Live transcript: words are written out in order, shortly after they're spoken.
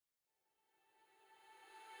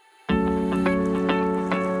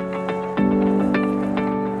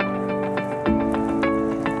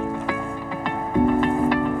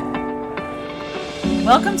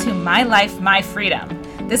Welcome to My Life, My Freedom.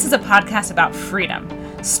 This is a podcast about freedom.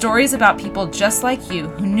 Stories about people just like you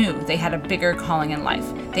who knew they had a bigger calling in life.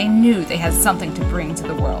 They knew they had something to bring to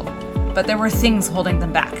the world. But there were things holding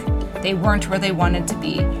them back. They weren't where they wanted to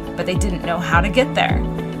be, but they didn't know how to get there.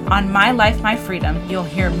 On My Life, My Freedom, you'll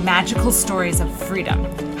hear magical stories of freedom,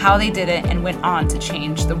 how they did it and went on to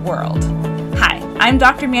change the world. Hi, I'm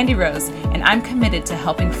Dr. Mandy Rose, and I'm committed to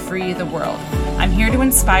helping free the world. I'm here to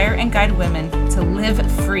inspire and guide women to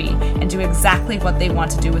live free and do exactly what they want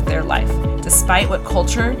to do with their life, despite what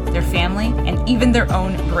culture, their family, and even their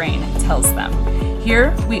own brain tells them.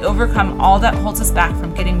 Here, we overcome all that holds us back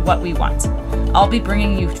from getting what we want. I'll be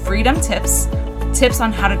bringing you freedom tips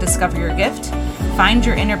on how to discover your gift, find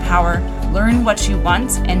your inner power, learn what you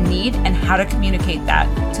want and need, and how to communicate that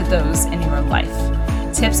to those in your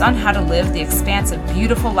life. Tips on how to live the expansive,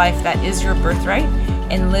 beautiful life that is your birthright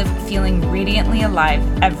and live feeling radiantly alive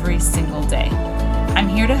every single day. I'm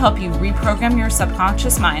here to help you reprogram your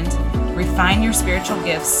subconscious mind, refine your spiritual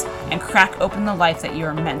gifts, and crack open the life that you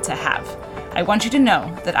are meant to have. I want you to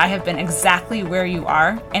know that I have been exactly where you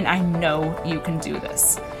are, and I know you can do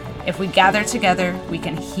this. If we gather together, we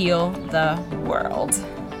can heal the world.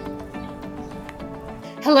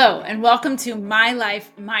 Hello, and welcome to My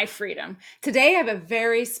Life, My Freedom. Today I have a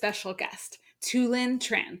very special guest, Tulinh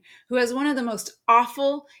Tran, who has one of the most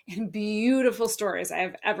awful and beautiful stories I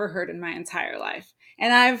have ever heard in my entire life.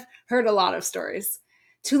 And I've heard a lot of stories.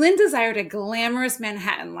 Tulinh desired a glamorous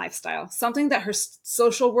Manhattan lifestyle, something that her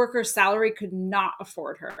social worker salary could not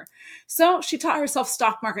afford her. So she taught herself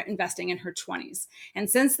stock market investing in her 20s. And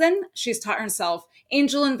since then, she's taught herself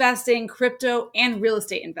angel investing, crypto, and real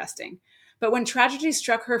estate investing. But when tragedy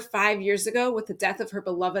struck her 5 years ago with the death of her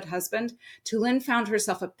beloved husband, Tulinh found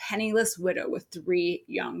herself a penniless widow with 3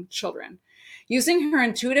 young children. Using her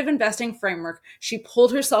intuitive investing framework, she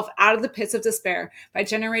pulled herself out of the pits of despair by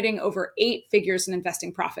generating over 8 figures in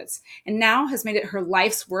investing profits, and now has made it her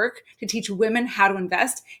life's work to teach women how to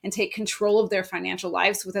invest and take control of their financial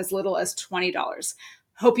lives with as little as $20.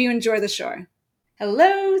 Hope you enjoy the show.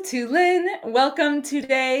 Hello, Tulinh. Welcome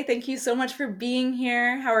today. Thank you so much for being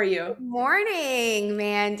here. How are you? Good morning,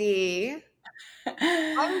 Mandy.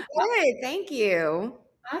 I'm good. Thank you.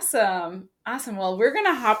 Awesome. Well, we're going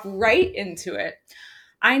to hop right into it.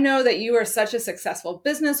 I know that you are such a successful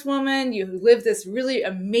businesswoman. You live this really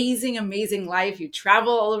amazing life. You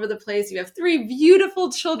travel all over the place. You have 3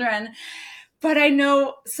 beautiful children. But I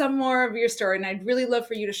know some more of your story, and I'd really love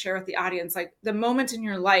for you to share with the audience, like the moment in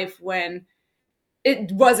your life when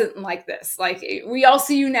it wasn't like this. Like, we all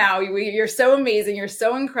see you now. You're so amazing. You're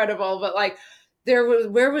so incredible. But like,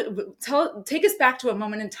 take us back to a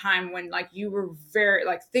moment in time when like you were very,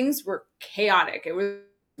 like, things were chaotic. It was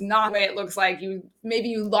not the way it looks like. Maybe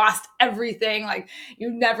you lost everything. Like,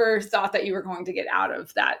 you never thought that you were going to get out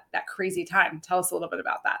of that crazy time. Tell us a little bit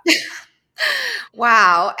about that.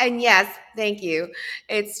 Wow. And yes, thank you.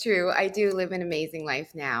 It's true. I do live an amazing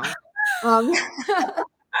life now. Um,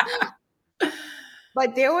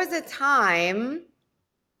 but there was a time,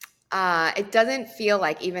 it doesn't feel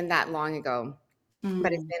like even that long ago,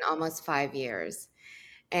 but it's Mm. been almost 5 years.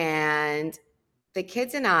 And the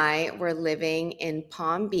kids and I were living in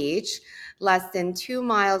Palm Beach, less than 2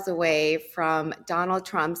 miles away from Donald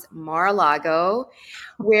Trump's Mar-a-Lago,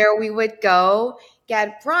 where we would go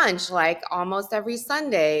get brunch like almost every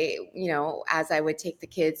Sunday, as I would take the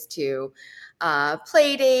kids to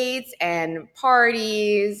play dates and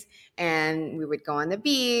parties, and we would go on the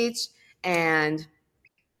beach. And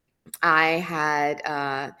I had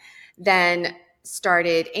then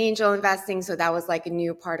started angel investing. So that was like a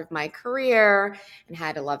new part of my career, and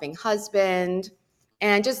had a loving husband,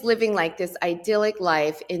 and just living like this idyllic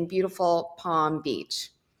life in beautiful Palm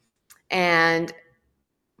Beach. And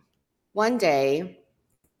one day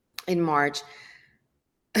in March,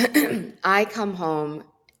 I come home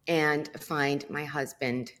and find my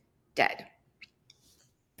husband dead.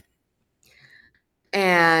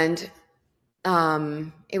 And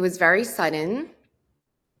it was very sudden.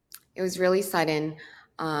 It was really sudden.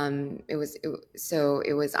 It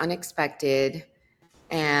was unexpected.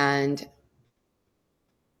 And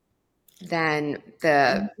then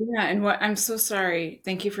Yeah, and I'm so sorry.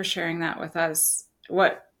 Thank you for sharing that with us.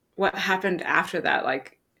 What happened after that?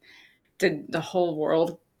 Like, did the whole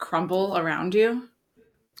world crumble around you?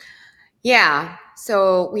 yeah,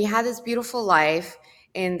 so we had this beautiful life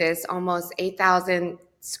in this almost 8,000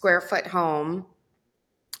 square foot home,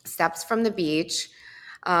 steps from the beach,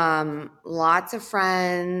 lots of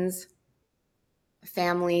friends,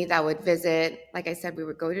 family that would visit. Like I said, we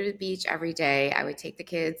would go to the beach every day. I would take the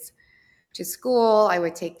kids to school. I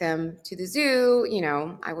would take them to the zoo.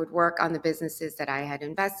 I would work on the businesses that I had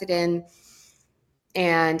invested in.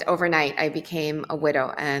 And overnight, I became a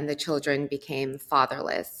widow and the children became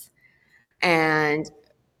fatherless. And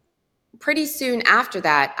pretty soon after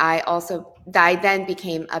that, I then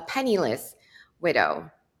became a penniless widow.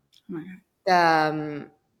 Oh my God.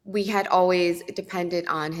 We had always depended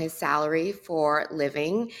on his salary for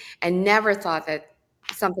living and never thought that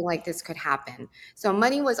something like this could happen. So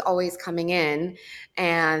money was always coming in,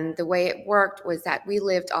 and the way it worked was that we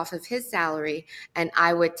lived off of his salary, and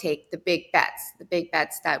I would take the big bets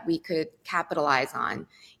that we could capitalize on,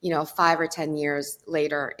 5 or 10 years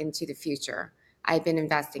later into the future. I've been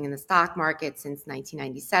investing in the stock market since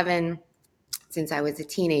 1997, since I was a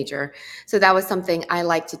teenager. So that was something I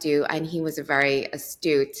liked to do. And he was a very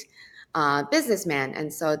astute businessman.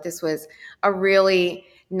 And so this was a really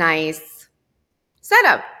nice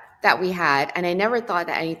setup that we had. And I never thought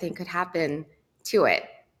that anything could happen to it.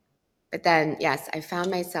 But then, yes, I found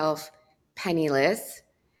myself penniless.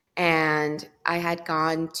 And I had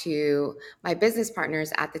gone to my business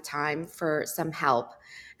partners at the time for some help.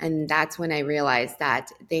 And that's when I realized that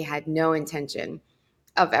they had no intention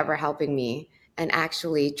of ever helping me and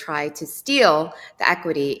actually try to steal the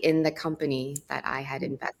equity in the company that I had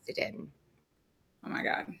invested in. Oh my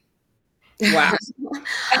God. Wow.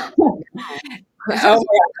 Oh my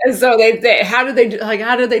God. So they how did they do,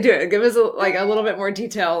 how did they do it? Give us a little bit more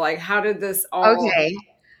detail. Like, how did this all? Okay.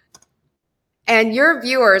 And your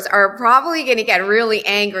viewers are probably going to get really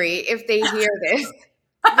angry if they hear this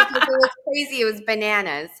because it was crazy. It was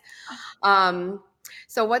bananas. Um,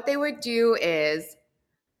 so what they would do is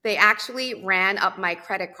they actually ran up my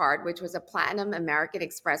credit card, which was a platinum American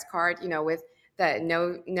Express card, with the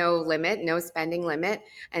no limit, no spending limit.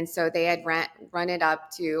 And so they had run it up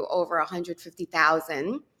to over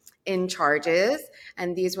 150,000 in charges.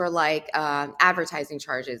 And these were like advertising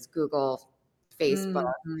charges, Google,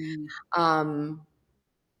 Facebook. Mhm. Um,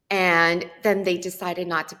 and then they decided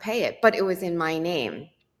not to pay it, but it was in my name.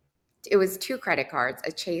 It was two credit cards,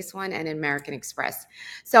 a Chase one and an American Express.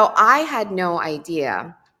 So I had no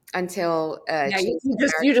idea until Yeah, Chase you and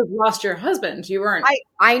just American. you just lost your husband. You weren't.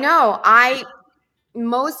 I know.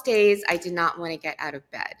 Most days I did not want to get out of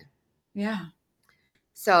bed. Yeah.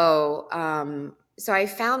 So I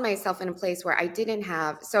found myself in a place where I didn't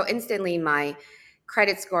have. So instantly my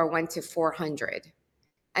credit score went to 400.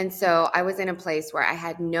 And so I was in a place where I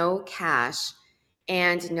had no cash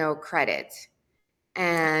and no credit.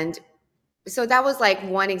 And so that was like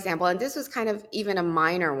one example. And this was kind of even a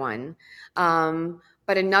minor one.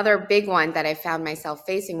 But another big one that I found myself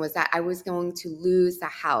facing was that I was going to lose the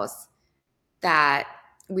house that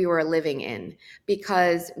we were living in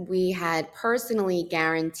because we had personally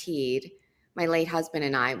guaranteed, my late husband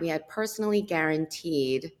and I, we had personally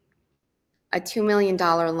guaranteed a $2 million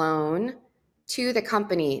loan to the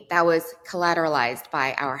company that was collateralized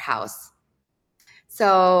by our house.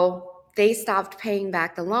 So they stopped paying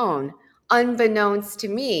back the loan, unbeknownst to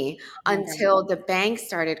me, Oh my God. until the bank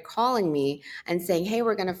started calling me and saying, hey,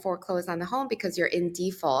 we're going to foreclose on the home because you're in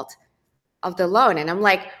default of the loan. And I'm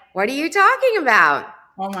like, what are you talking about?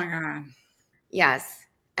 Oh my God. Yes.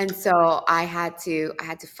 And so I had to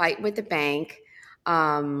fight with the bank.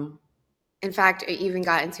 In fact, I even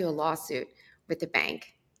got into a lawsuit with the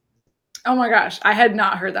bank. Oh my gosh. I had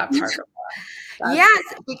not heard that part before. That's Yes,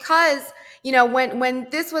 because when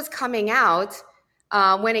this was coming out,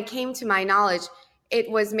 when it came to my knowledge, it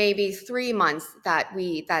was maybe 3 months that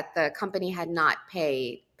the company had not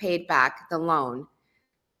paid back the loan.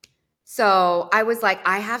 So I was like,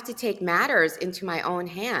 I have to take matters into my own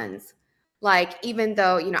hands. Like, even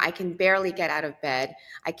though, I can barely get out of bed,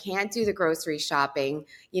 I can't do the grocery shopping,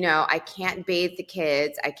 I can't bathe the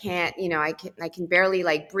kids, I can't, I can barely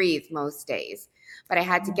like breathe most days. But I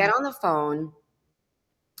had to get on the phone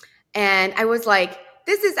and I was like,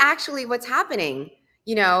 this is actually what's happening.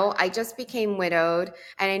 I just became widowed.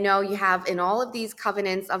 And I know you have in all of these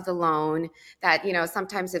covenants of the loan that,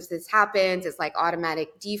 sometimes if this happens, it's like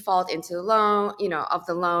automatic default into the loan, of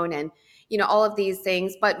the loan and, all of these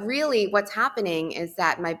things. But really what's happening is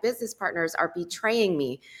that my business partners are betraying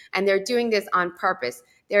me and they're doing this on purpose.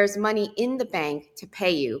 There's money in the bank to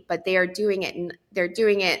pay you, but they're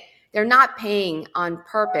not paying on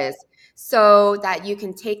purpose so that you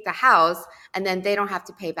can take the house and then they don't have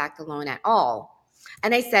to pay back the loan at all.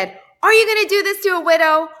 And I said, are you going to do this to a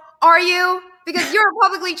widow? Are you? Because you're a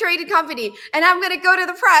publicly traded company and I'm going to go to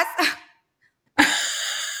the press.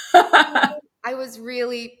 I was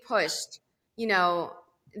really pushed,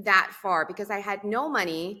 that far because I had no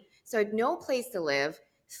money. So I had no place to live,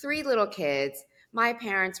 three little kids. my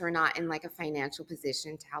parents were not in like a financial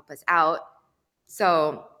position to help us out.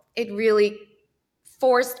 So it really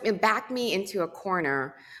backed me into a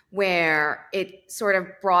corner where it sort of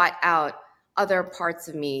brought out other parts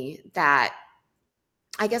of me that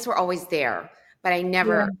I guess were always there, but I Yeah.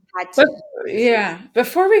 never had But to use. yeah,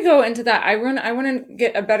 before we go into that, I want to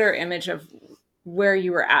get a better image of where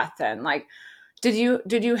you were at then. Like, did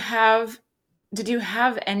you have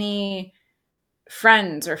any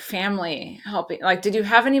friends or family helping? Like, did you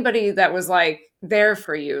have anybody that was like there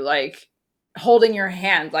for you, like holding your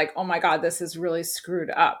hand, like, oh my God, this is really screwed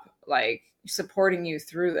up, like supporting you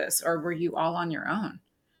through this, or were you all on your own?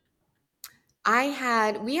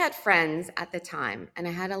 We had friends at the time, and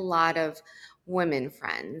I had a lot of women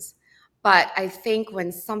friends. But I think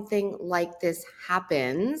when something like this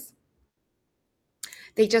happens,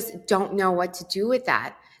 they just don't know what to do with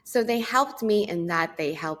that. So they helped me in that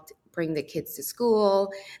they helped bring the kids to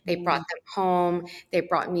school, they brought them home, they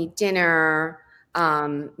brought me dinner,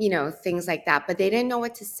 things like that. But they didn't know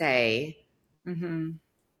what to say. Mm-hmm.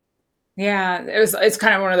 Yeah, it's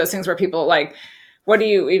kind of one of those things where people like, what do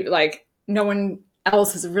you like? No one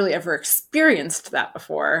else has really ever experienced that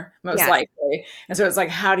before, most Yes. likely. And so it's like,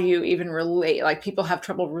 how do you even relate? Like people have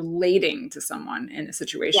trouble relating to someone in a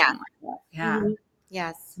situation Yes. like that. Yeah. Mhm.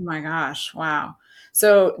 Yes. Oh my gosh. Wow.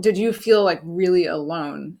 So did you feel like really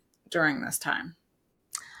alone during this time?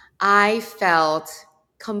 I felt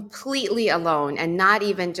completely alone, and not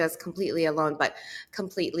even just completely alone, but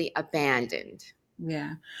completely abandoned.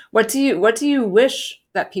 Yeah. What do you wish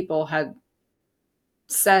that people had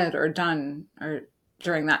said or done or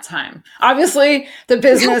during that time? Obviously, the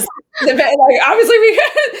business, like obviously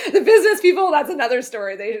the business people. That's another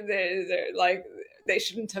story. They're like they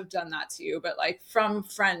shouldn't have done that to you. But like from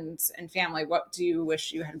friends and family, what do you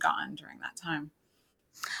wish you had gotten during that time?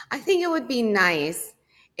 I think it would be nice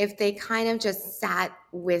if they kind of just sat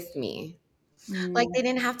with me. Like Mm, they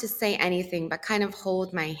didn't have to say anything, but kind of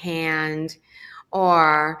hold my hand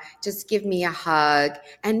or just give me a hug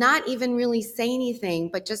and not even really say anything,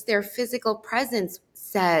 but just their physical presence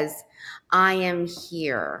says, I am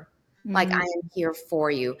here. Like I mm, am here for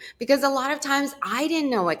you. Because a lot of times I didn't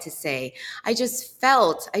know what to say. I just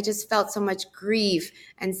felt so much grief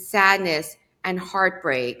and sadness and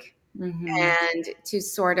heartbreak. hmm. And to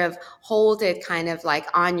sort of hold it kind of like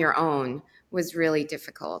on your own was really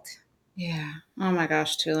difficult. Yeah. Oh my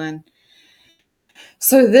gosh, Tulin.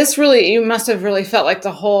 So this really, you must have really felt like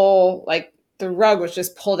the whole, like the rug was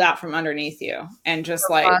just pulled out from underneath you, and just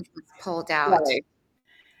The like, rug was pulled out. like,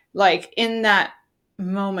 like in that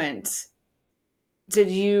moment, did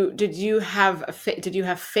you have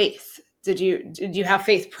faith? Did you have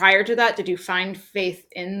faith prior to that? Did you find faith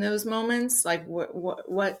in those moments? Like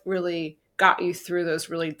what really got you through those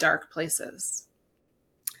really dark places?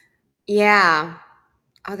 Yeah.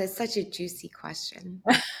 Oh, that's such a juicy question.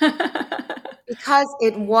 Because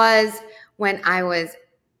it was when I was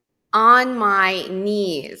on my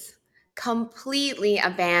knees, completely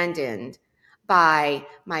abandoned by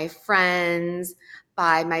my friends,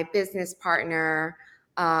 by my business partners,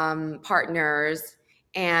 and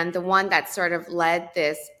the one that sort of led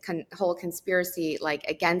this whole conspiracy like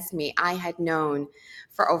against me. I had known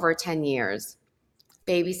for over 10 years,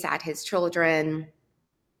 babysat his children,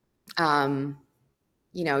 um,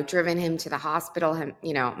 driven him to the hospital,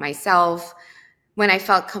 myself. When I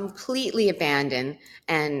felt completely abandoned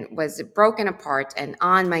and was broken apart and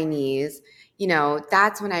on my knees,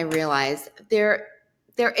 that's when I realized there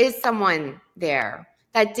is someone there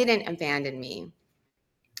that didn't abandon me,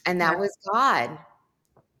 and that was God.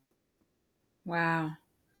 Wow.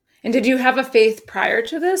 And did you have a faith prior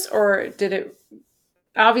to this, or did it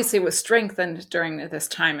obviously was strengthened during this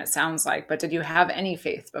time, it sounds like, but did you have any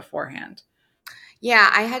faith beforehand?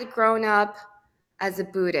 Yeah, I had grown up as a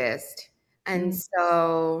Buddhist, and Mm,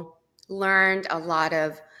 so learned a lot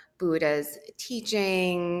of Buddha's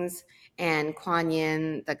teachings and Kuan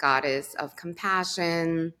Yin, the goddess of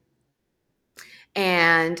compassion.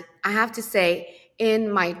 And I have to say,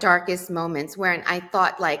 in my darkest moments, when I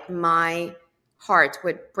thought like my heart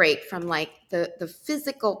would break from like the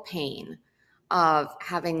physical pain of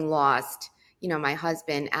having lost, my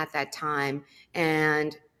husband at that time,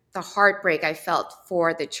 and the heartbreak I felt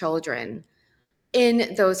for the children,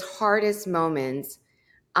 in those hardest moments,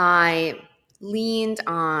 I leaned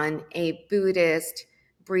on a Buddhist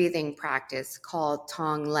breathing practice called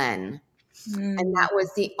Tonglen. And mm, that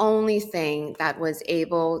was the only thing that was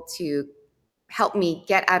able to help me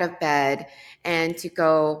get out of bed and to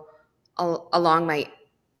go along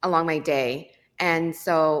my day. And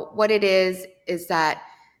so what it is that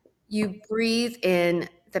you breathe in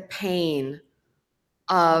the pain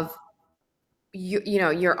of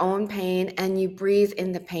your own pain, and you breathe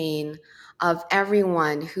in the pain of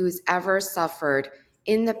everyone who's ever suffered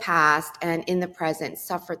in the past and in the present,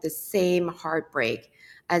 suffered the same heartbreak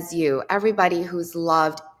as you. Everybody who's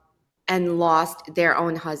loved and lost their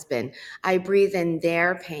own husband. I breathe in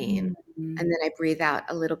their pain, Mhm. and then I breathe out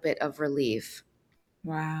a little bit of relief.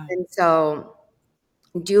 Wow. And so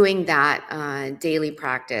doing that daily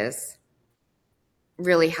practice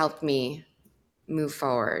really helped me move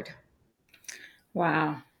forward.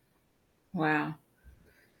 Wow. Wow.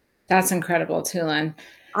 That's incredible, Tulin.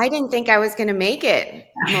 I didn't think I was going to make it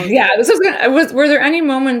most. Yeah, this was gonna were there any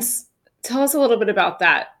moments, tell us a little bit about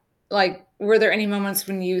that. Like, were there any moments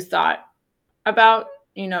when you thought about,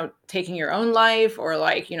 taking your own life, or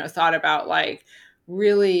like, thought about like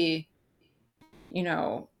really, you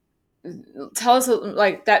know, tell us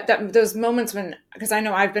like that those moments when, because I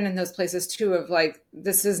know I've been in those places too of like,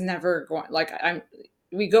 this is never going, like,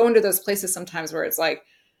 we go into those places sometimes where it's like,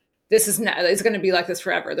 this is not, it's going to be like this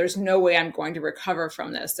forever. There's no way I'm going to recover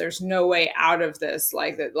from this. There's no way out of this.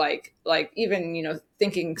 Like that, like even,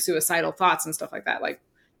 thinking suicidal thoughts and stuff like that. Like,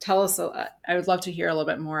 tell us, I would love to hear a little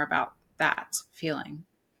bit more about that feeling.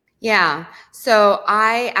 Yeah. So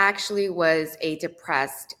I actually was a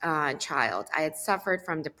depressed child. I had suffered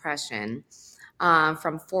from depression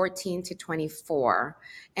from 14 to 24,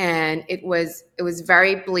 and it was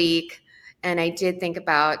very bleak. And I did think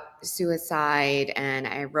about suicide, and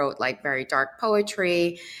I wrote like very dark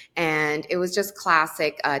poetry, and it was just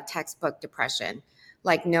classic textbook depression,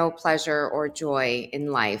 like no pleasure or joy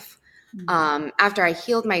in life. After I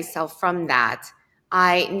healed myself from that,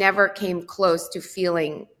 I never came close to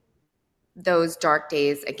feeling those dark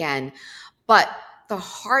days again. But the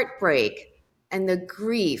heartbreak and the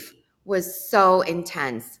grief was so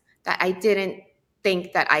intense that I didn't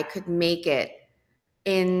think that I could make it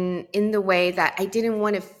in the way that I didn't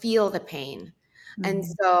want to feel the pain. And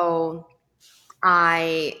Mhm. so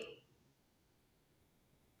I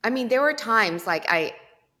I mean there were times like I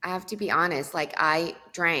have to be honest, like I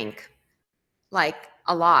drank like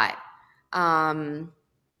a lot. Um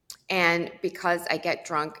and because I get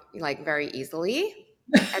drunk like very easily,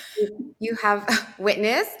 as you have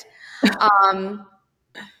witnessed, um,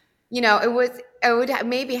 I would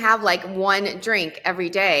maybe have like one drink every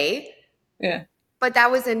day, Yeah. but that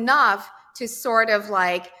was enough to sort of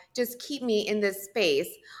like just keep me in this space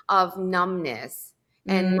of numbness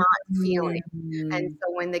and not feeling. And Mhm.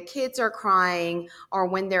 so when the kids are crying or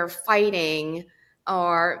when they're fighting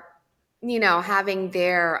or having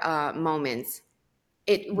their moments,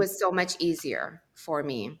 it was so much easier for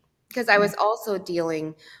me because I was also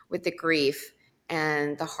dealing with the grief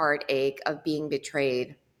and the heartache of being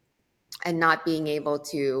betrayed and not being able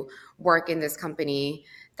to work in this company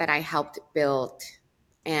that I helped build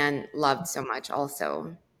and loved so much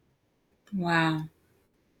also. Wow.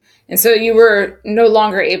 And so you were no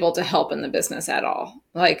longer able to help in the business at all.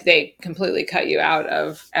 Like, they completely cut you out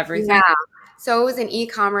of everything. Yeah. So it was an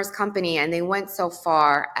e-commerce company and they went so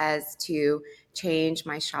far as to change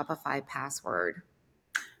my Shopify password.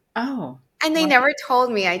 Oh, And they wow. never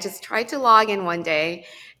told me. I just tried to log in one day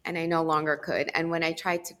and I no longer could. And when I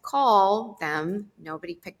tried to call them,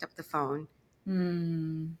 nobody picked up the phone.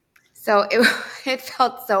 Hmm. So it it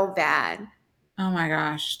felt so bad. Oh my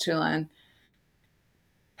gosh, Tulin.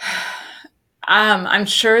 I'm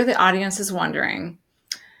sure the audience is wondering.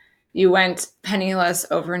 You went penniless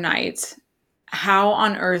overnight. How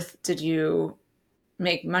on earth did you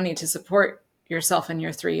make money to support yourself and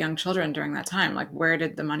your three young children during that time? Like, where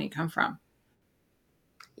did the money come from?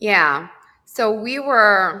 Yeah. So we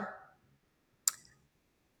were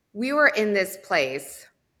in this place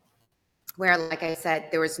where, like I said,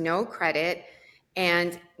 there was no credit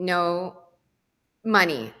and no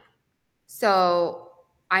money. So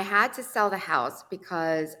I had to sell the house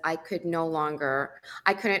because I couldn't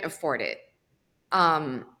afford it.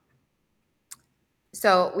 Um,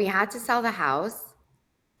 so we had to sell the house,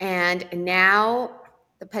 and now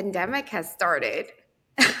the pandemic has started.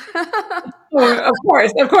 Oh, of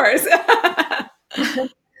course, of course.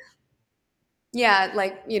 Yeah,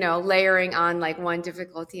 like, layering on like one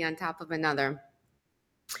difficulty on top of another.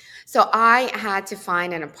 So I had to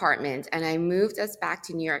find an apartment and I moved us back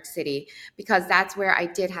to New York City because that's where I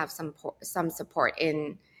did have some support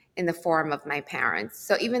in the form of my parents.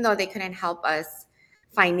 So even though they couldn't help us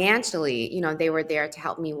financially, they were there to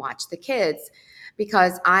help me watch the kids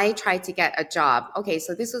because I tried to get a job. Okay,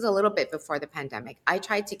 so this was a little bit before the pandemic. I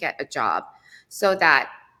tried to get a job so that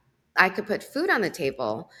I could put food on the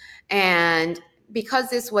table. And because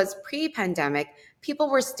this was pre-pandemic, people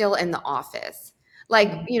were still in the office. Like,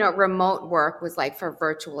 Mhm. remote work was like for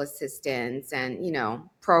virtual assistants and,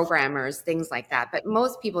 programmers, things like that. But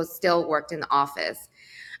most people still worked in the office.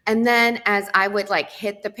 And then as I would like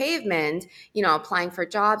hit the pavement, applying for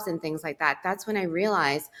jobs and things like that, that's when I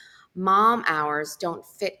realized mom hours don't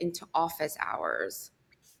fit into office hours.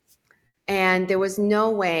 And there was no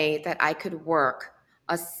way that I could work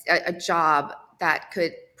a job that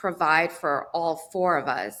could provide for all four of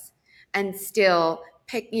us and still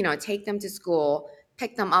take them to school,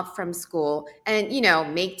 pick them up from school, and,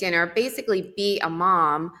 make dinner, basically be a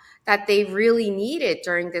mom that they really needed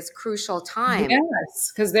during this crucial time.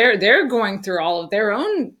 Yes, because they're going through all of their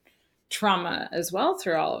own trauma as well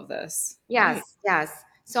through all of this. Right. Yes, yes.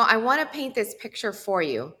 So I want to paint this picture for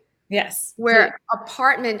you. Yes, We're please.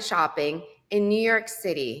 apartment shopping in New York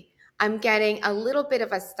City. I'm getting a little bit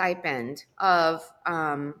of a stipend of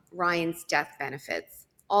Ryan's death benefits,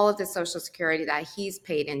 all of the Social Security that he's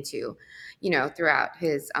paid into, throughout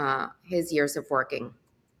his years of working.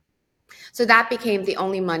 So that became the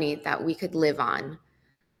only money that we could live on.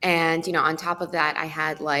 And on top of that, I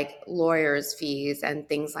had like lawyers' fees and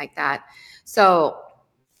things like that. So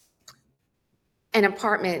and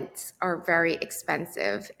apartments are very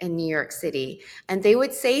expensive in New York City. And they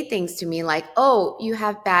would say things to me like, "Oh, you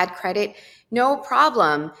have bad credit? No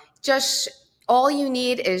problem. Just all you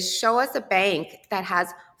need is show us a bank that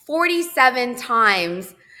has 47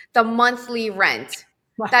 times the monthly rent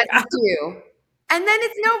My that's God. due. And then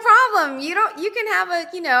it's no problem. You can have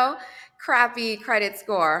a, crappy credit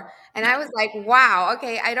score." And I was like, "Wow,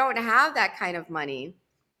 okay, I don't have that kind of money."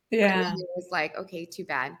 And then Yeah. it was like, "Okay, too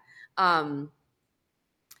bad."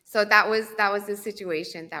 So that was the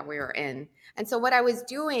situation that we were in. And so what I was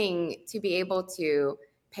doing to be able to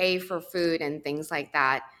pay for food and things like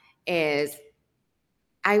that is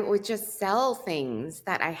I would just sell things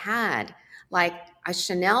that I had, like a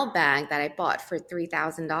Chanel bag that I bought for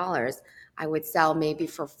 $3,000. I would sell maybe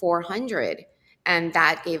for 400, and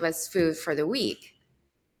that gave us food for the week.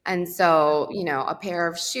 And so, a pair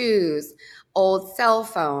of shoes, old cell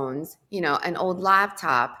phones, an old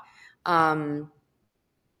laptop. Um,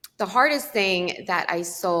 the hardest thing that I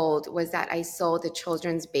sold was that I sold the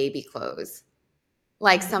children's baby clothes,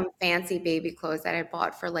 like some fancy baby clothes that I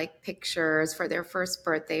bought for like pictures for their first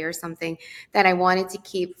birthday or something that I wanted to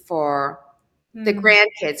keep for the Mm.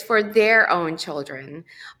 grandkids, for their own children.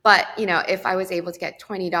 But, if I was able to get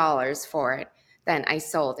 $20 for it, then I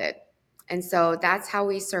sold it. And so that's how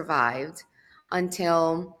we survived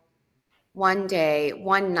until one day,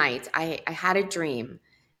 one night, I had a dream,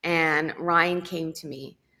 and Ryan came to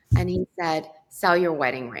me and he said, "Sell your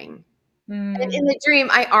wedding ring." And in Mm. the dream,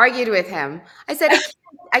 I argued with him. I said,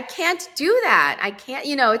 I can't do that. I can't,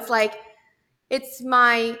 it's like, it's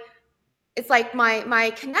my, it's like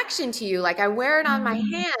my connection to you. Like I wear it on my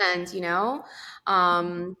Mm. hand,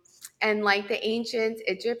 um, and like the ancient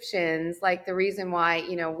Egyptians, like the reason why,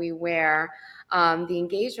 we wear the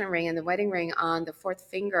engagement ring and the wedding ring on the fourth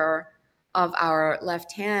finger of our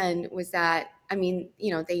left hand was that, I mean,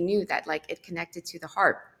 they knew that like it connected to the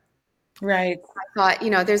heart. Right. Thought,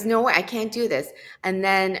 there's no way I can't do this. And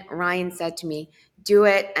then Ryan said to me, "Do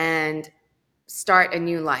it and start a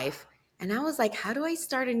new life." And I was like, "How do I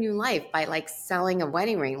start a new life? By like selling a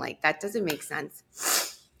wedding ring? Like that doesn't make sense."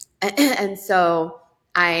 And so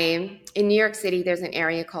in New York City, there's an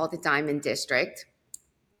area called the Diamond District.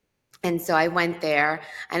 And so I went there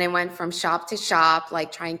and I went from shop to shop,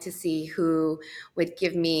 like trying to see who would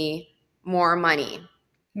give me more money.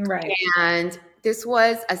 Right. And this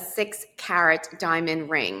was a 6-carat diamond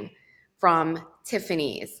ring from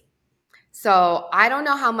Tiffany's. So I don't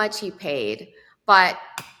know how much he paid, but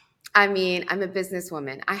I mean, I'm a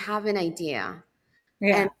businesswoman. I have an idea.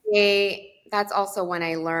 And Yeah. that's also when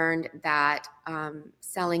I learned that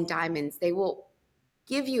selling diamonds, they will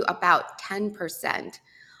give you about 10%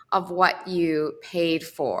 of what you paid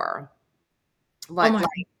for. Oh What, my.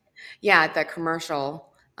 like, yeah, the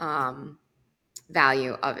commercial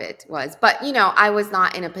value of it was. But, I was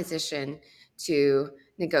not in a position to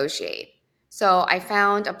negotiate. So I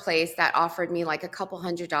found a place that offered me like a couple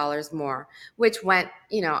 $100 more, which went,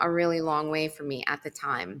 a really long way for me at the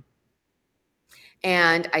time.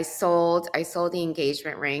 And I sold the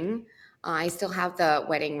engagement ring. I still have the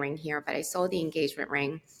wedding ring here, but I sold the engagement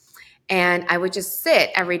ring. And I would just sit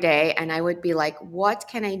every day and I would be like, what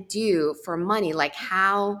can I do for money? Like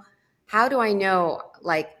how do I know,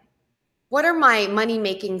 like, what are my money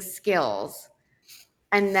making skills?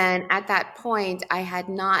 And then at that point, I had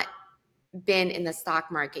not been in the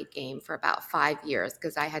stock market game for about 5 years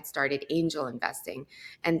because I had started angel investing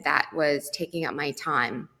and that was taking up my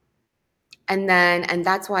time. And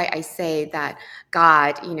that's why I say that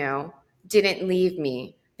God, didn't leave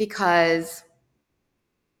me because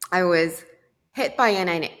I was hit by an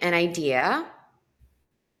idea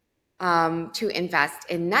to invest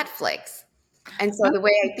in Netflix. And so the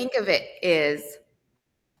way I think of it is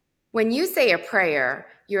when you say a prayer,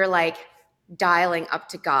 you're like dialing up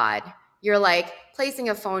to God. You're like placing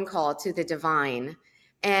a phone call to the divine.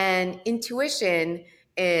 And intuition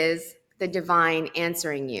is the divine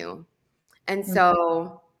answering you. And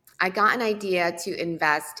so I got an idea to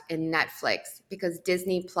invest in Netflix because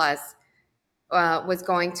Disney Plus was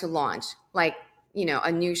going to launch, like,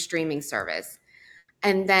 a new streaming service.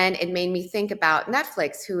 And then it made me think about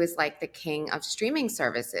Netflix, who is like the king of streaming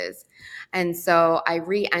services. And so I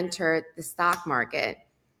re entered the stock market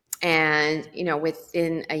and,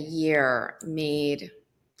 within a year made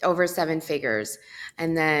over seven figures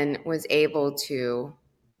and then was able to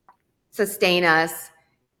sustain us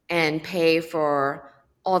and pay for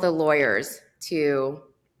all the lawyers to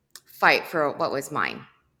fight for what was mine,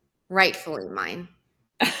 rightfully mine.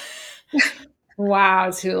 Wow,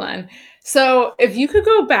 Tulin. So if you could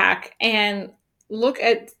go back and look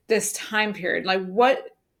at this time period, like what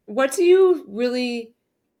do you really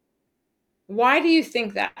why do you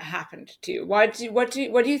think that happened to you? What do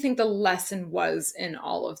you think the lesson was in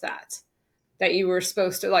all of that? That you were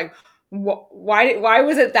supposed to like why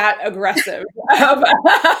was it that aggressive?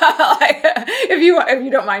 Like, if you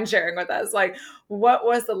don't mind sharing with us, like what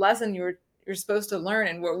was the lesson you're supposed to learn,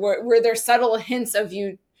 and were there subtle hints of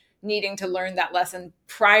you needing to learn that lesson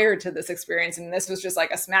prior to this experience, and this was just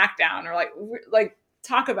like a smackdown, or like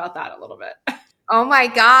talk about that a little bit. Oh my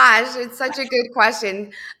gosh, it's such a good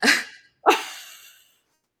question.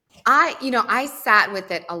 I sat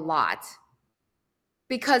with it a lot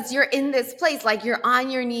because you're in this place, like you're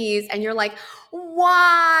on your knees and you're like,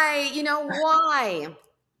 why? Why?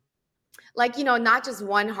 Like, not just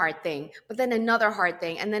one hard thing, but then another hard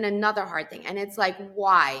thing and then another hard thing. And it's like,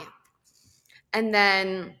 why? And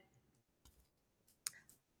then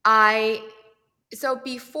so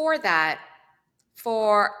before that,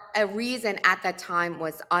 for a reason at that time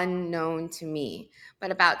was unknown to me.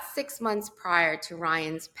 But about 6 months prior to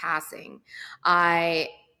Ryan's passing, I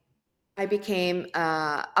became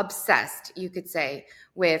obsessed, you could say,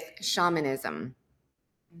 with shamanism.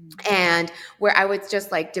 And where I would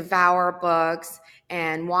just like devour books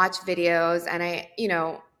and watch videos. And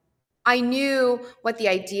I knew what the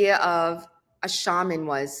idea of a shaman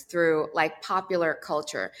was through like popular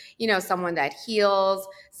culture, someone that heals,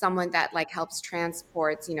 someone that like helps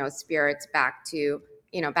transports, spirits back to,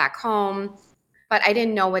 back home. But I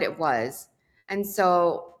didn't know what it was. And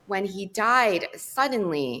so when he died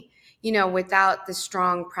suddenly, without the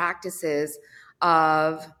strong practices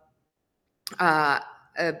of uh,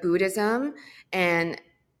 Buddhism and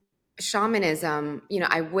shamanism,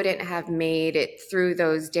 I wouldn't have made it through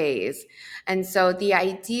those days. And so the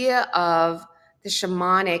idea of the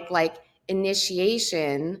shamanic like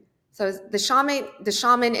initiation, so the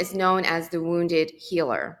shaman is known as the wounded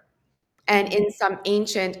healer. And in some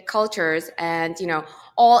ancient cultures, and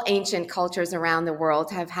all ancient cultures around the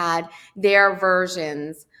world have had their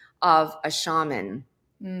versions of a shaman.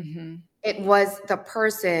 Mm-hmm. It was the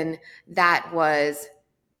person that was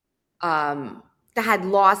that had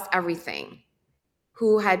lost everything,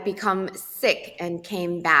 who had become sick and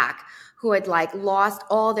came back, who had like lost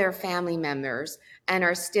all their family members and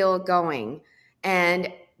are still going.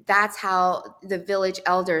 And that's how the village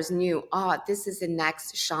elders knew, oh, this is the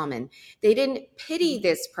next shaman. They didn't pity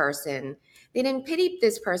this person. They didn't pity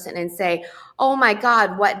this person and say, oh my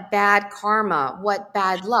God, what bad karma, what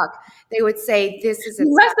bad luck. They would say, this is a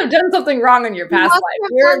You must have done something wrong in your you past must life.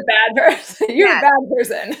 have You're done a bad person. You're a yes, bad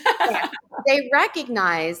person. yes. They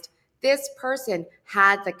recognized this person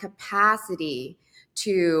had the capacity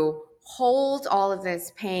to hold all of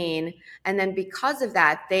this pain. And then because of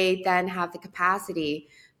that, they then have the capacity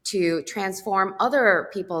to transform other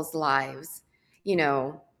people's lives,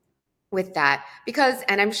 with that. Because,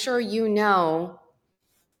 and I'm sure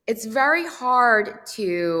it's very hard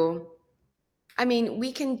to, I mean,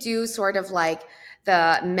 we can do sort of like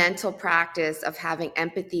the mental practice of having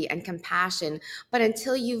empathy and compassion, but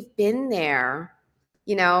until you've been there,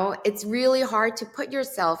 it's really hard to put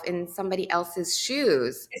yourself in somebody else's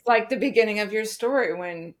shoes. It's like the beginning of your story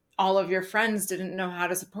when all of your friends didn't know how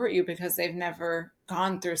to support you because they've never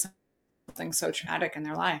gone through something so traumatic in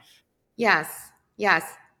their life. Yes, yes,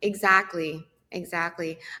 exactly,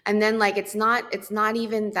 exactly. And then like it's not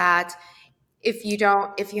even that if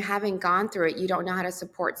you haven't gone through it, you don't know how to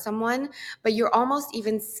support someone, but you're almost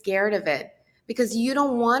even scared of it because you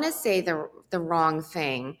don't want to say the wrong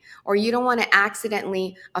thing, or you don't want to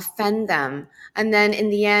accidentally offend them. And then in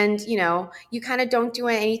the end, you kind of don't do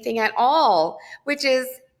anything at all, which is,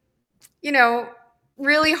 you know,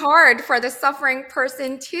 really hard for the suffering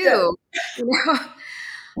person Yeah. too. You know,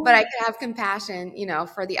 but I can have compassion,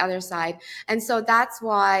 for the other side. And so that's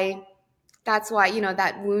why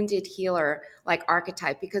that wounded healer like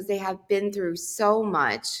archetype, because they have been through so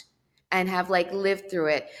much and have like lived through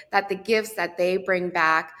it, that the gifts that they bring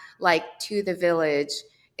back like to the village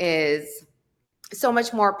is so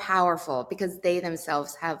much more powerful because they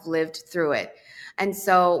themselves have lived through it. And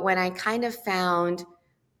so when I kind of found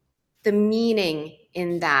the meaning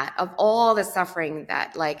in that, of all the suffering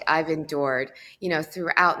that like I've endured,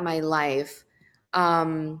 throughout my life,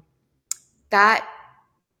 um, that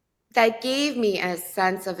that gave me a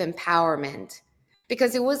sense of empowerment,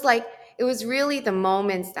 because it was really the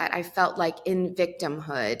moments that I felt like in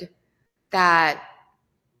victimhood that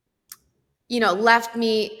left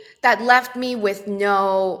me with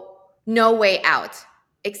no way out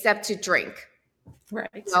except to drink.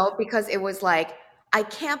 Right. Because it was like, I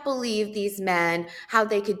can't believe these men, how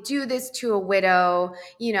they could do this to a widow,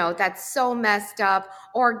 that's so messed up.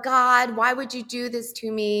 Or, God, why would you do this to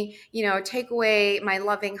me? Take away my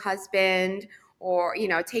loving husband, or,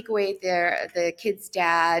 take away the kid's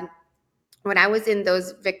dad. When I was in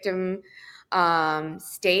those victim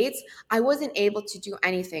states, I wasn't able to do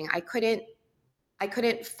anything. I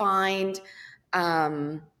couldn't find,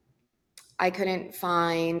 um, I couldn't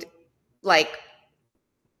find, like,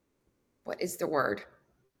 what is the word?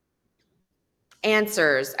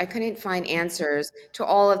 Answers. I couldn't find answers to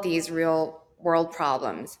all of these real world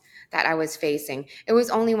problems that I was facing. It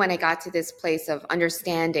was only when I got to this place of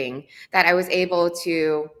understanding that I was able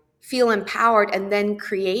to feel empowered and then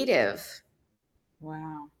creative.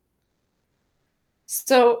 Wow.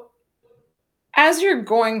 So as you're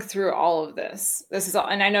going through all of this is all,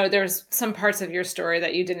 and I know there's some parts of your story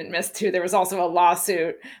that you didn't miss too. There was also a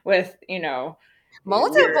lawsuit with, your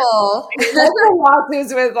Multiple. multiple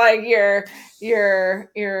lawsuits with like your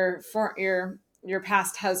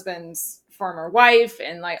past husband's former wife,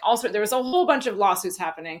 and like also there was a whole bunch of lawsuits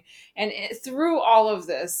happening. And through all of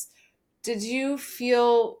this, did you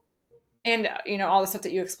feel, and all the stuff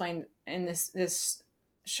that you explained in this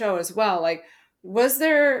show as well, like was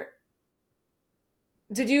there,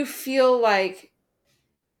 did you feel like,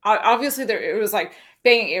 obviously there it was like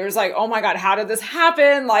bang, it was like, oh my god, how did this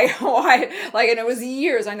happen, like why, like, and it was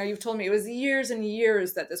years, I know you've told me it was years and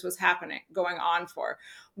years that this was happening, going on for,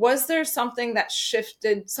 was there something that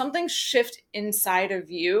shifted, something shift inside of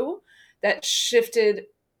you that shifted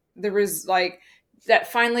like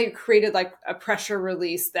that finally created like a pressure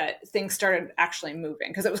release, that things started actually moving,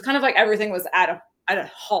 because it was kind of like everything was at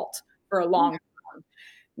a halt for a long,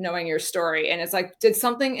 knowing your story, and it's like, did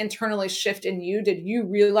something internally shift in you, did you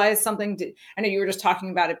realize something, I know you were just talking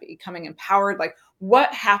about it becoming empowered, like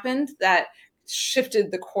what happened that shifted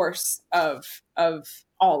the course of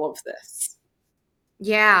all of this?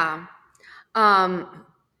 Yeah. Um,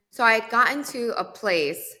 so I had gotten to a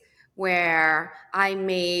place where I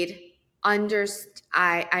made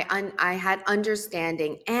I had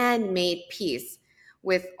understanding and made peace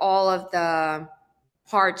with all of the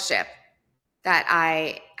hardship that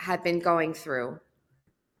I had been going through.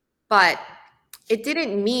 But it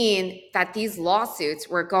didn't mean that these lawsuits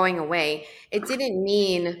were going away. It didn't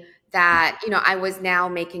mean that, I was now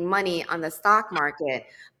making money on the stock market,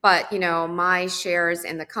 but, my shares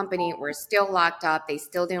in the company were still locked up. They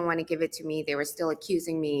still didn't want to give it to me. They were still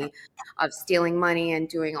accusing me of stealing money and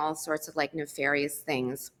doing all sorts of like nefarious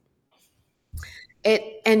things.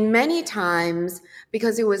 And many times,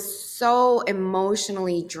 because it was so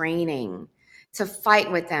emotionally draining to fight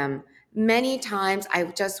with them, many times I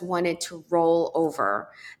just wanted to roll over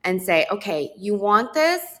and say, okay, you want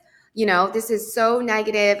this, this is so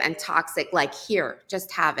negative and toxic, like, here, just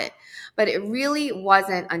have it. But it really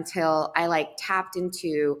wasn't until I like tapped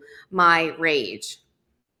into my rage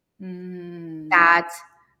Mm. that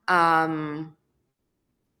um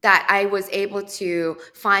that I was able to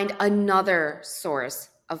find another source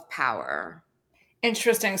of power.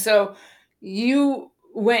 Interesting. So you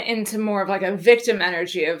went into more of like a victim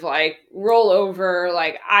energy of like roll over,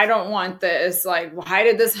 like I don't want this, like why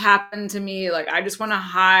did this happen to me? Like I just want to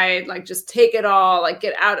hide, like just take it all, like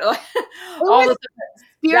get out, like It all was the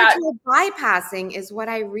that. spiritual bypassing is what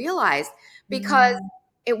I realized, because Mm.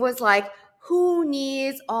 it was like, who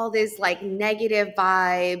needs all this like negative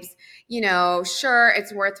vibes? Sure,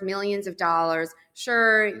 it's worth millions of dollars.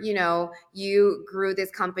 Sure, you grew this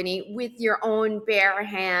company with your own bare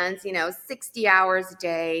hands, 60 hours a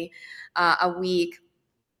day, a week.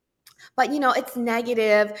 But it's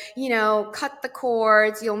negative, cut the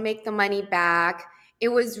cords, you'll make the money back. It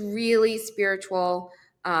was really spiritual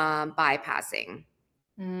bypassing.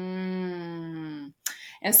 Mm.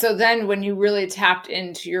 And so then when you really tapped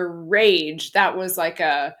into your rage, that was like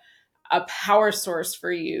a power source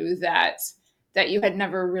for you that you had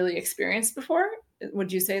never really experienced before.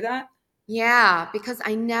 Would you say that? Yeah, because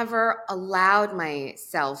I never allowed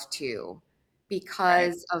myself to, Right.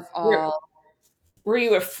 because of Were, all. were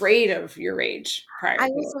you afraid of your rage prior I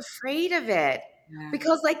to was it? afraid of it Yeah.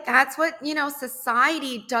 because, like, that's what,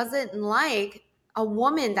 society doesn't like, a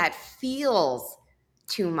woman that feels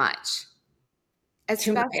too much,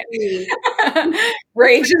 Too much. especially.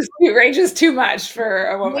 Rage is too much for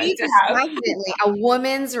a woman Rage to is have. definitely a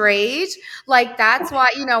woman's rage. Like, that's why,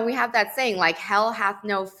 we have that saying, like, hell hath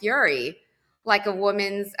no fury, like a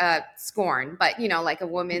woman's scorn, but, like a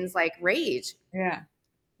woman's, like, rage. Yeah.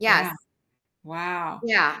 Yes. Yeah. Wow.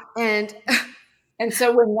 Yeah. And And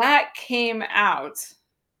so when that came out,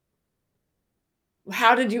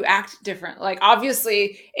 how did you act different? Like,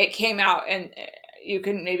 obviously, it came out, and you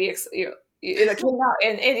can maybe it came out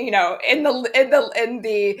in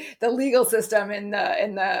the legal system, in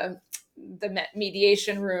the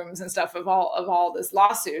mediation rooms and stuff of all this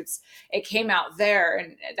lawsuits. It came out there,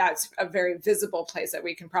 and that's a very visible place that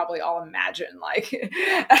we can probably all imagine. Like,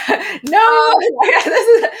 no, um,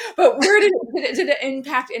 but where did it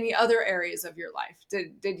impact any other areas of your life?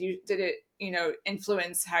 Did it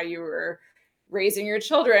influence how you were raising your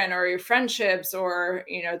children or your friendships or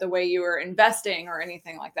the way you were investing or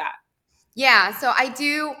anything like that? yeah, so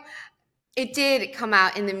it did come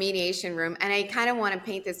out in the mediation room, and I kind of want to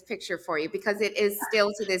paint this picture for you because it is still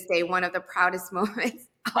to this day one of the proudest moments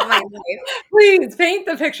of my life. Please paint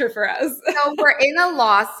the picture for us. So we're in a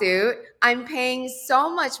lawsuit. I'm paying so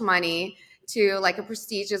much money to, like, a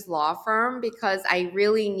prestigious law firm because I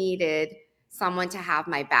really needed someone to have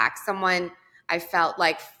my back. Someone I felt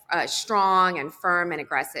like strong and firm and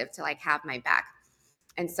aggressive to, like, have my back.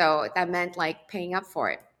 And so that meant, like, paying up for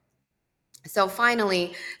it. So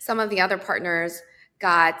finally, some of the other partners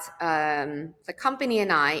got the company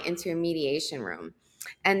and I into a mediation room.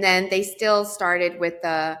 And then they still started with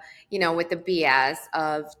the BS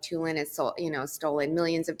of Tulin has stolen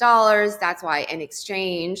millions of dollars. That's why in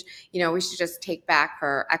exchange, we should just take back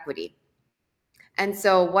her equity. And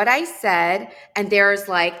so what I said, and there's,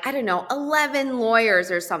 like, I don't know, 11 lawyers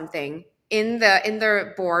or something in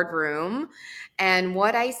the boardroom. And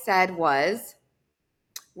what I said was,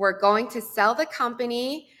 we're going to sell the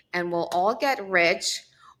company and we'll all get rich,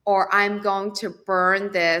 or I'm going to burn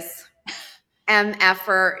this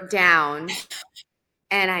MFer down.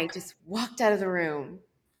 And I just walked out of the room.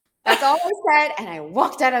 That's all I said. And I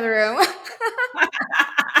walked out of the room.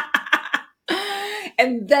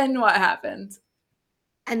 And then what happened?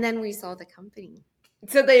 And then we sold the company.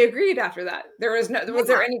 So they agreed after that. Was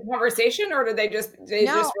there Yeah. any conversation, or did they No, just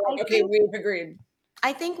were like, okay, we've agreed?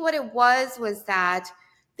 I think what it was that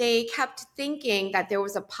they kept thinking that there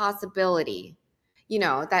was a possibility,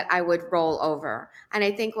 that I would roll over. And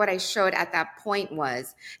I think what I showed at that point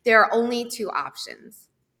was there are only two options.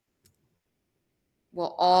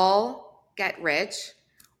 We'll all get rich,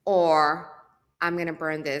 or I'm going to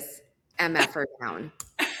burn this MFer down.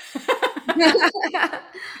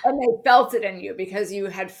 And they felt it in you because you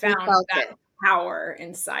had We found felt that it. power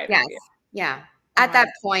inside of Yes. you. Yeah. At Wow. that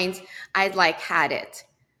point, I'd, like, had it.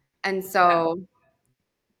 And Yeah. so So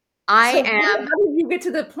I am. how did you get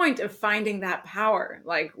to the point of finding that power?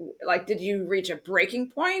 Like, did you reach a breaking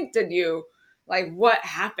point? Like, what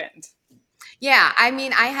happened? Yeah, I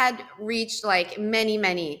mean, I had reached, like, many,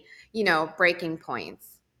 many, breaking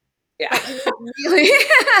points. Yeah. But it was really many,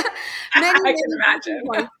 I can many breaking imagine.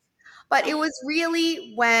 points. But it was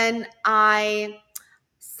really when I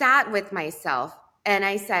sat with myself and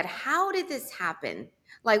I said, how did this happen?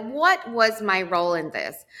 Like, what was my role in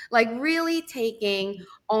this? Like, really taking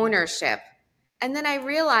ownership. And then I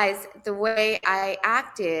realized the way I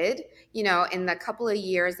acted, in the couple of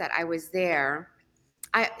years that I was there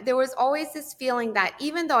was always this feeling that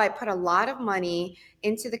even though I put a lot of money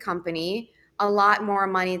into the company, a lot more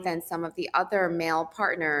money than some of the other male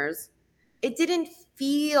partners, it didn't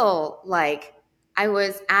feel like I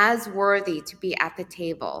was as worthy to be at the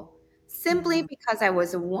table, simply Mhm. because I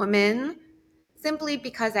was a woman, simply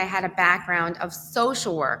because I had a background of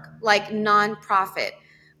social work, like nonprofit,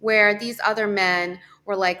 where these other men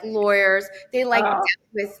were, like, lawyers. They, like, Oh, dealt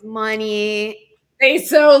with money. they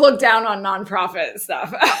so look down on nonprofit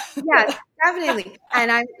stuff. Yes, definitely.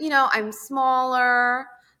 And I'm smaller,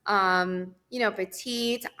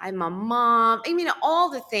 petite. I'm a mom. I mean, all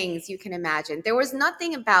the things you can imagine. There was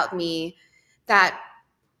nothing about me that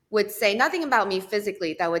would say nothing about me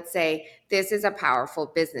physically that would say this is a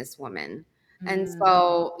powerful businesswoman. And Mm.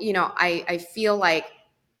 so, I feel like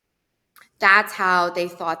that's how they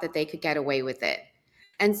thought that they could get away with it.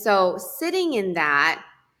 And so sitting in that,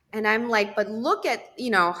 and I'm like, but look at,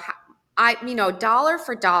 dollar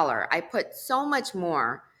for dollar, I put so much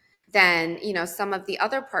more than, some of the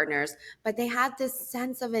other partners, but they had this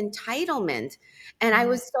sense of entitlement. And I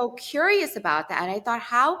was so curious about that. And I thought,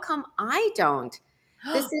 how come I don't?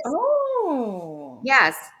 This is, Oh.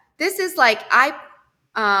 yes, this is like, I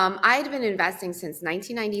had been investing since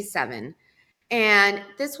 1997, and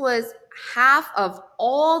this was half of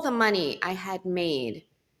all the money I had made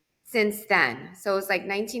since then. So it was like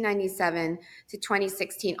 1997 to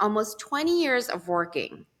 2016, almost 20 years of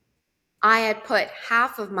working. I had put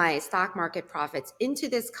half of my stock market profits into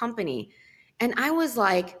this company. And I was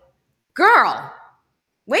like, girl,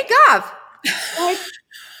 wake up. Like,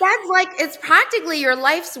 that's like, it's practically your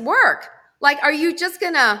life's work. Like, are you just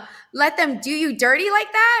gonna let them do you dirty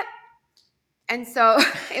like that? And so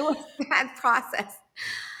it was that process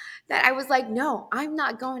that I was like, no, I'm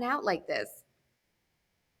not going out like this.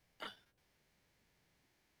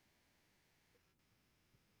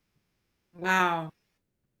 Wow.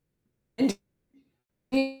 And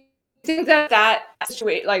do you think that that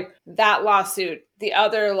situation, like that lawsuit, the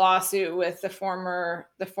other lawsuit with the former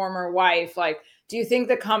wife, like, do you think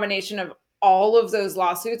the combination of all of those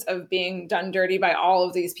lawsuits of being done dirty by all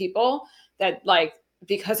of these people, that like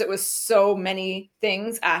because it was so many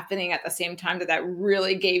things happening at the same time, that that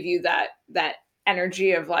really gave you that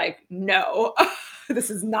energy of like, no, this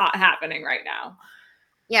is not happening right now.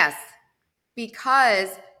 Yes, because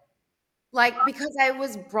because I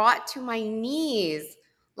was brought to my knees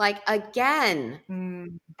like again.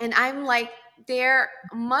 Mm. And I'm like, there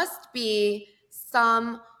must be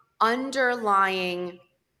some underlying,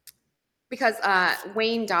 because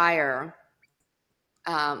Wayne Dyer,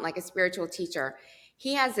 like a spiritual teacher,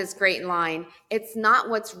 he has this great line: it's not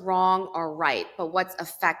what's wrong or right, but what's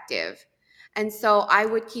effective. And so I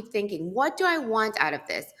would keep thinking, what do I want out of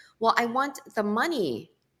this? Well, I want the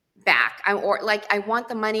money back. I want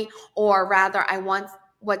the money, or rather, I want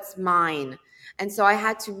what's mine. And so I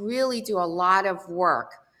had to really do a lot of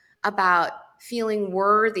work about feeling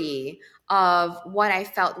worthy of what I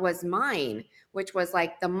felt was mine, which was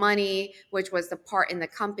like the money, which was the part in the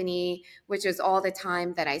company, which is all the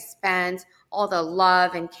time that I spent, all the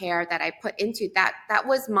love and care that I put into that. That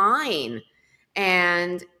was mine.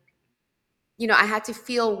 And, I had to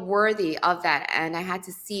feel worthy of that. And I had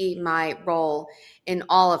to see my role in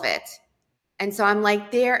all of it. And so I'm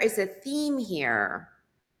like, there is a theme here.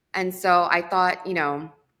 And so I thought,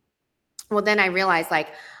 well, then I realized like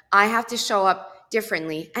I have to show up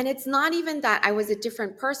differently. And it's not even that I was a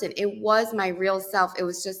different person, it was my real self. It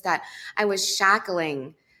was just that I was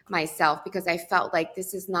shackling myself because I felt like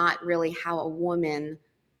this is not really how a woman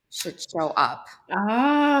should show up.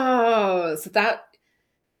 Oh, so that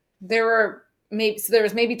there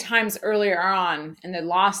was maybe times earlier on in the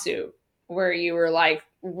lawsuit where you were like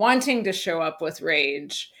wanting to show up with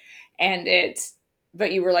rage, and it's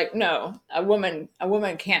but you were like, no, a woman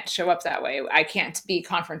can't show up that way. I can't be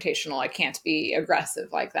confrontational. I can't be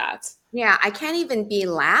aggressive like that. Yeah, I can't even be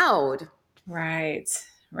loud. Right. Mhm.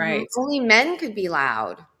 Right. Only men could be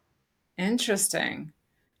loud. Interesting.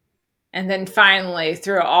 And then finally,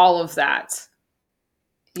 through all of that,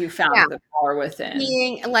 you Yeah. found the power within.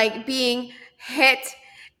 Being hit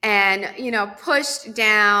and pushed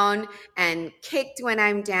down and kicked when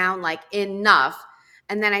I'm down, like, enough.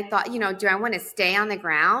 And then I thought, do I want to stay on the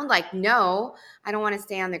ground? Like, no, I don't want to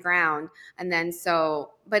stay on the ground. And then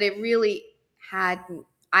but it really had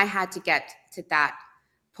I had to get to that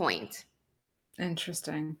point.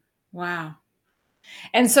 Interesting. Wow.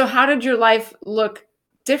 And so how did your life look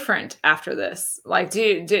different after this? Like,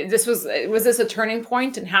 this was this a turning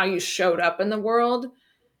point in how you showed up in the world?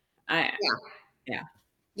 I Yeah. Yeah.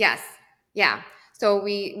 Yes. Yeah. So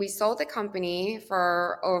we sold the company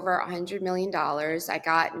for over $100 million. I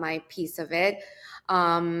got my piece of it.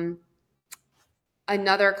 Um,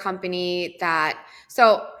 Another company that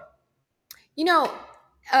so you know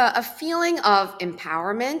a feeling of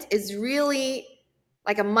empowerment is really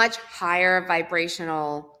like a much higher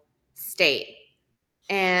vibrational state.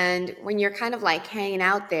 And when you're kind of like hanging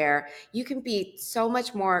out there, you can be so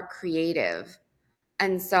much more creative.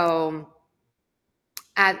 And so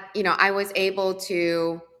I was able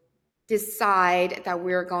to decide that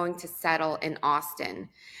we were going to settle in Austin.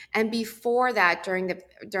 And before that, during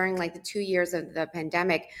like the 2 years of the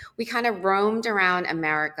pandemic, we kind of roamed around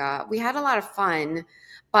America. We had a lot of fun,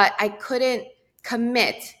 but I couldn't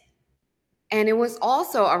commit And it was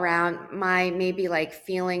also around my maybe like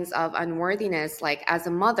feelings of unworthiness, like as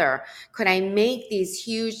a mother, could I make these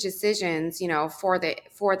huge decisions, for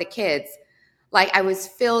the kids? Like I was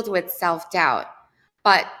filled with self-doubt.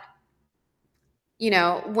 But,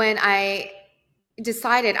 when I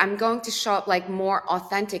decided I'm going to show up like more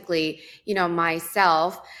authentically,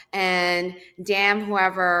 myself, and damn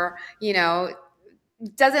whoever,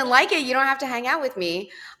 doesn't like it, you don't have to hang out with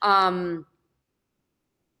me.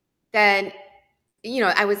 Then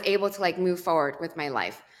I was able to like move forward with my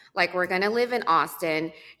life. Like, we're going to live in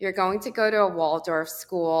Austin. You're going to go to a Waldorf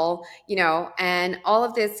school, and all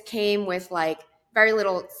of this came with like very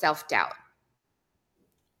little self doubt.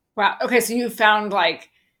 Wow. Okay, so you found like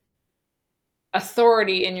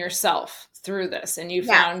authority in yourself through this, and you Yes,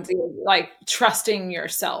 found like trusting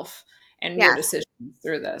yourself and your yes. decisions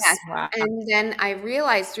through Yes. this. Wow. And then I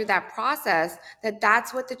realized through that process that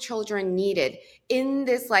that's what the children needed in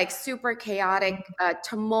this like super chaotic,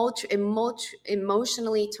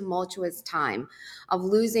 emotionally tumultuous time of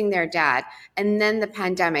losing their dad. And then the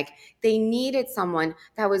pandemic, they needed someone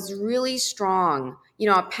that was really strong,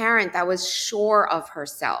 a parent that was sure of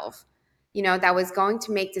herself, that was going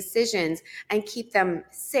to make decisions and keep them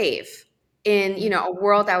safe in, a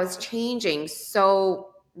world that was changing so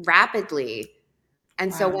rapidly.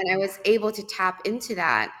 And so Wow. when I was able to tap into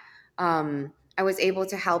that, I was able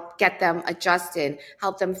to help get them adjusted,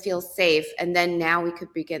 help them feel safe. And then now we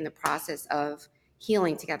could begin the process of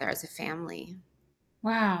healing together as a family.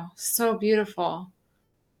 Wow. So beautiful.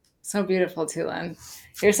 So beautiful, Tulin.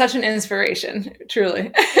 You're such an inspiration,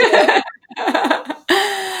 truly.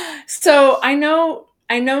 So I know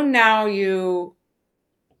now you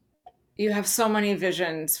have so many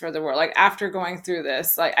visions for the world. Like after going through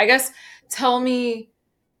this, like I guess tell me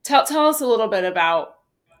tell us a little bit about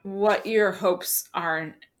what your hopes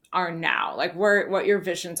are now. Like what your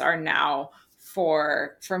visions are now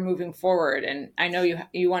for moving forward. And I know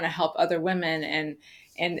you want to help other women and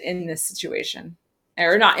in this situation.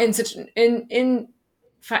 Or not in such in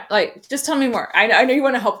like just tell me more. I know you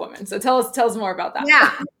want to help women. So tell us more about that.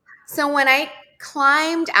 Yeah. So when I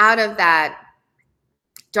climbed out of that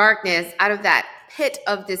darkness, out of that pit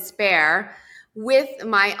of despair with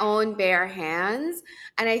my own bare hands,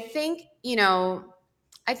 and I think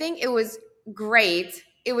it was great.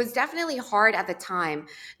 It was definitely hard at the time,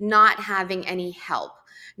 not having any help,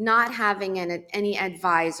 not having any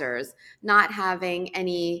advisors, not having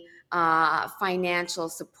any financial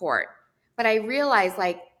support. But I realized,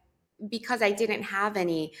 like, because I didn't have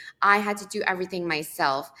any, I had to do everything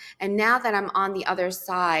myself. And now that I'm on the other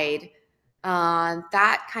side,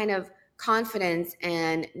 that kind of confidence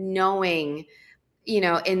and knowing,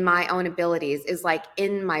 in my own abilities is like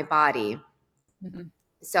in my body. Mhm.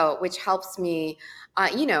 So which helps me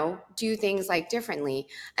do things like differently.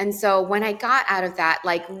 And so when I got out of that,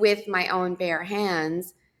 like with my own bare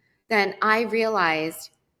hands, then I realized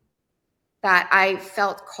that I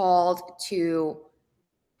felt called to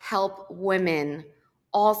help women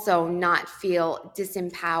also not feel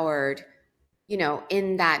disempowered,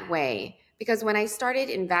 in that way. Because when I started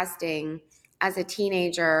investing as a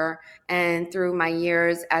teenager and through my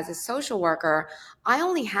years as a social worker, I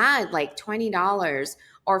only had like $20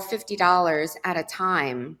 or $50 at a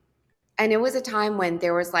time. And it was a time when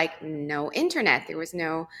there was like no internet, there was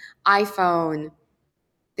no iPhone,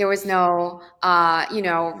 there was no,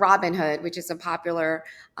 Robinhood, which is a popular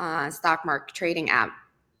stock market trading app.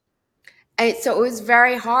 And so it was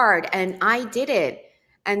very hard, and I did it.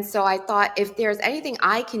 And so I thought, if there's anything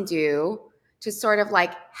I can do to sort of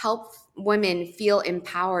like help women feel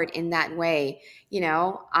empowered in that way,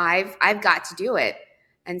 I've got to do it.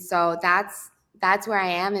 And so that's where I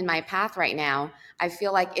am in my path right now. I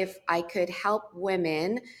feel like if I could help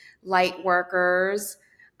women, light workers,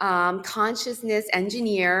 consciousness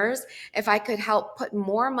engineers, if I could help put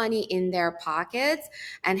more money in their pockets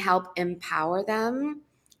and help empower them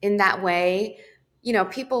in that way,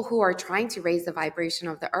 people who are trying to raise the vibration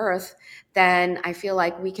of the earth, then I feel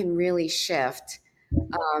like we can really shift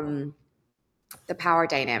um, the power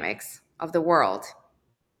dynamics of the world.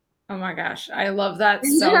 Oh my gosh, I love that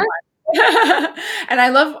so much. And I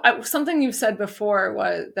love something you've said before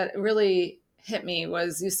was that really hit me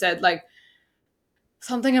was you said like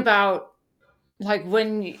something about like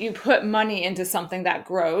when you put money into something that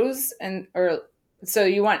grows and or so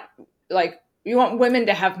you want women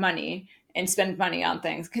to have money and spend money on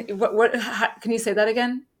things. Can you say that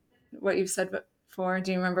again? What you've said before?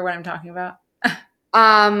 Do you remember what I'm talking about?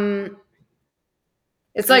 um,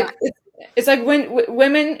 It's I'm not, like it's like when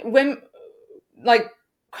women like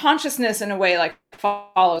consciousness in a way like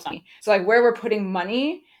follows money. So like where we're putting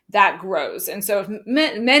money, that grows. And so if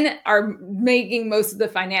men are making most of the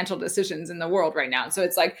financial decisions in the world right now, so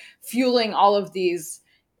it's like fueling all of these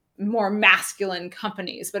more masculine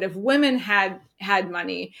companies. But if women had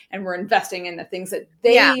money and were investing in the things that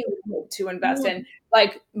Yeah. they wanted to invest in,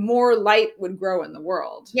 like more light would grow in the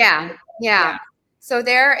world. Yeah. Yeah. Yeah. So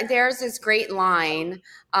there's this great line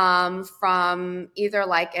from either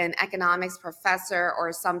like an economics professor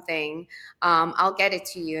or something. I'll get it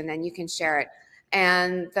to you and then you can share it.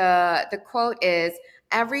 And the quote is,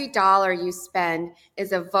 "Every dollar you spend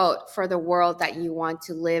is a vote for the world that you want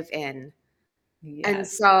to live in." And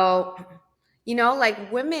Yes. so,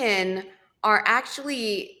 like women are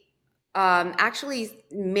actually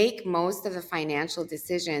make most of the financial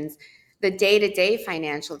decisions, the day-to-day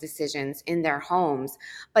financial decisions in their homes,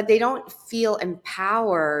 but they don't feel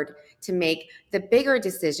empowered to make the bigger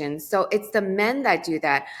decisions. So it's the men that do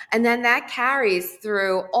that. And then that carries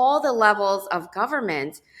through all the levels of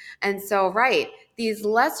government. And so, right, these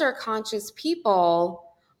lesser conscious people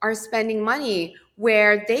are spending money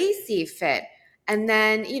where they see fit. And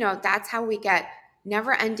then, that's how we get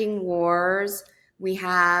never ending wars. We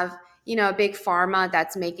have, big pharma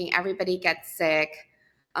that's making everybody get sick.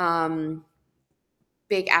 Um,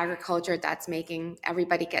 Big agriculture that's making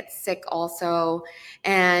everybody get sick also.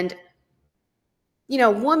 And,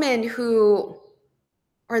 women who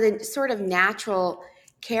are the sort of natural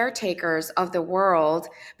caretakers of the world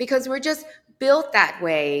because we're just built that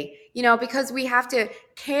way, because we have to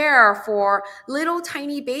care for little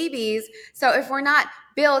tiny babies. So if we're not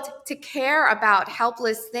built to care about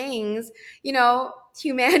helpless things,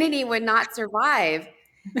 humanity would not survive.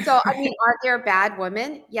 So, I mean, are there bad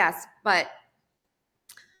women? Yes, but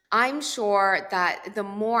I'm sure that the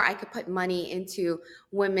more I could put money into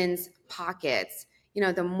women's pockets,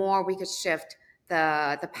 the more we could shift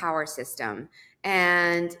the power system.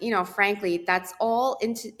 And, frankly, that's all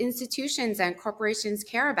institutions and corporations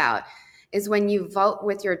care about is when you vote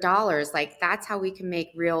with your dollars. Like, that's how we can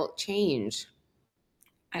make real change.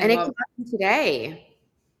 I And it love can happen today.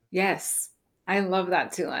 Yes, I love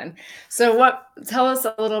that, Tulin. So, tell us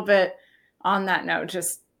a little bit on that note.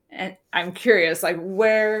 Just, and I'm curious, like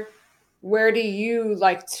where do you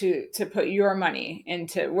like to put your money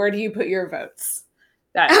into? Where do you put your votes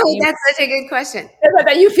that Oh, you that's such a good question.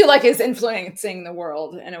 that you feel like is influencing the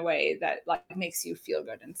world in a way that like makes you feel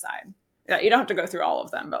good inside? Yeah, you don't have to go through all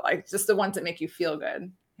of them, but like just the ones that make you feel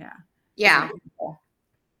good. Yeah, as an Yeah. example.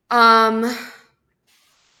 Um,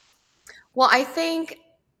 well, I think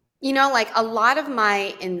like a lot of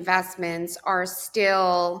my investments are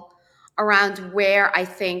still around where I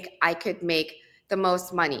think I could make the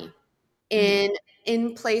most money Mm. in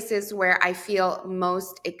in places where I feel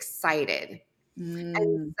most excited. And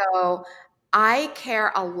Mm. so I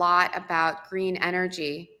care a lot about green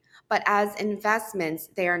energy, but as investments,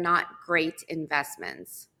 they are not great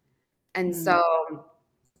investments. And Mm. so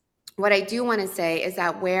what I do want to say is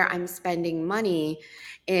that where I'm spending money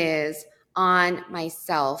is on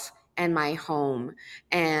myself and my home,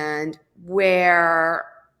 and where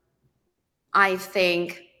I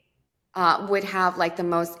think would have like the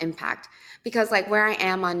most impact. Because like where I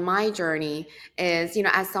am on my journey is,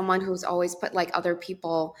 as someone who's always put like other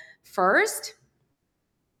people first,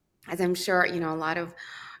 as I'm sure, a lot of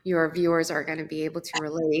your viewers are going to be able to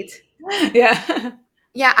relate. Yeah.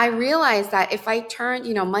 Yeah, I realized that if I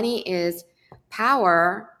turn, money is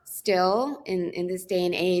power still in this day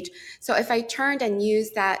and age. So if I turned and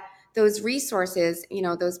used those resources,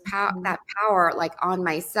 that power like on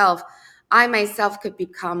myself, I myself could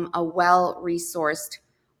become a well-resourced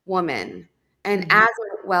woman. And Mhm. as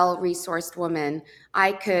a well-resourced woman,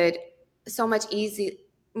 I could so much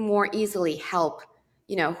more easily help,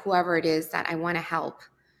 whoever it is that I want to help.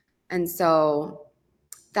 And so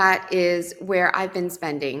that is where I've been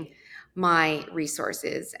spending my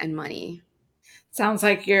resources and money. Sounds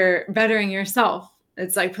like you're bettering yourself.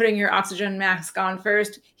 It's like putting your oxygen mask on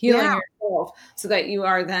first, Yeah. healing yourself so that you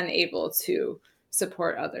are then able to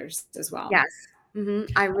support others as well. Yes. I And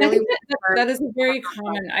I really think want to that is a very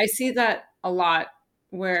common, I see that a lot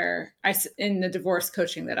where in the divorce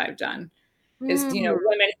coaching that I've done is, Mm,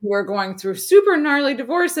 women who are going through super gnarly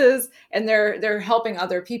divorces and they're helping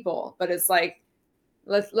other people, but it's like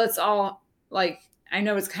let's all like I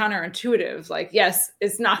know it's counterintuitive. Like, yes,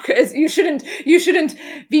 it's not good. You shouldn't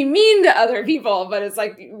be mean to other people, but it's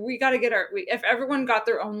like we got to get if everyone got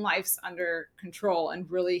their own lives under control and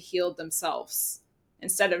really healed themselves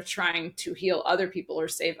instead of trying to heal other people or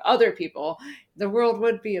save other people, the world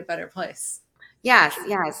would be a better place. yes,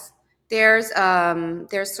 yes,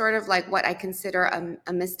 there's sort of like what I consider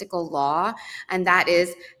a mystical law, and that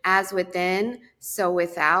is as within, so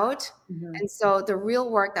without. Mhm. And so the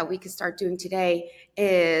real work that we can start doing today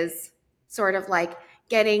is sort of like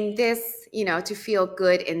getting this, to feel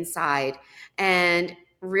good inside. And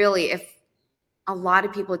really, if a lot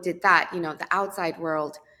of people did that, the outside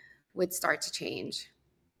world would start to change.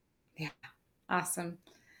 Yeah. Awesome.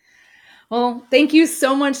 Well, thank you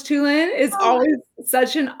so much, Tulin. It's Oh, always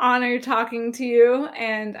such an honor talking to you,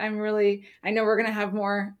 and I know we're gonna have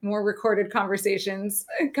more recorded conversations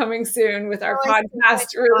coming soon with our it's so podcast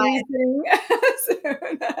much fun. releasing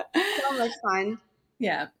soon. So much fun.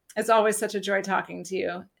 Yeah, it's always such a joy talking to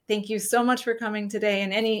you. Thank you so much for coming today.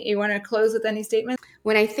 And you want to close with any statements?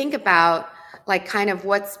 When I think about like kind of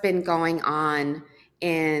what's been going on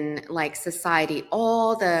in like society,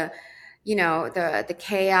 all the the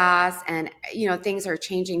chaos, and things are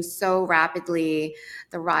changing so rapidly,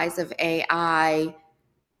 the rise of AI,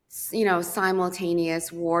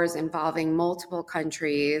 simultaneous wars involving multiple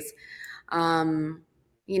countries, um,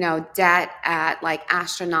 debt at like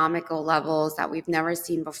astronomical levels that we've never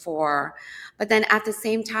seen before. But then at the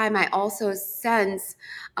same time, I also sense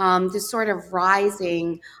this sort of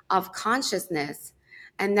rising of consciousness.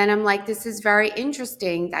 And then I'm like, this is very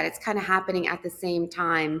interesting that it's kind of happening at the same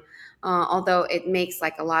time, although it makes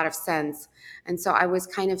like a lot of sense. And so I was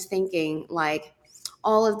kind of thinking like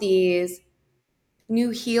all of these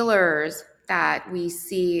new healers that we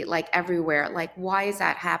see like everywhere, like why is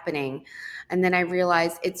that happening? And then I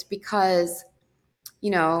realized it's because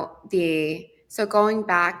the so going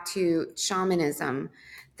back to shamanism,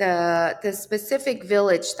 the specific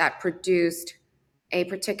village that produced a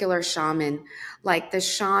particular shaman, like the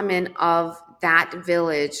shaman of that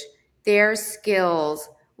village, their skills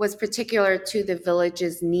was particular to the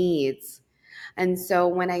village's needs. And so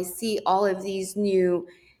when I see all of these new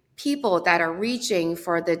people that are reaching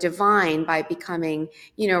for the divine by becoming,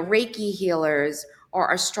 Reiki healers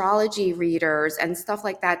or astrology readers and stuff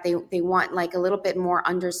like that, they want like a little bit more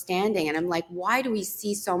understanding. And I'm like, why do we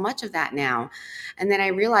see so much of that now? And then I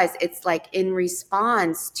realized it's like in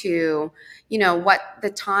response to, what the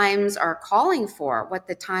times are calling for, what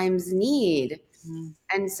the times need. Mm.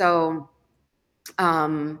 And so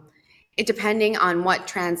um, it depending on what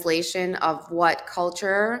translation of what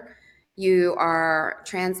culture you are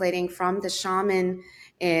translating from, the shaman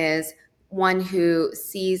is one who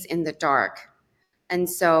sees in the dark. And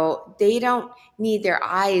so they don't need their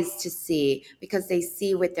eyes to see because they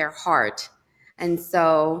see with their heart. And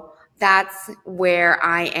so that's where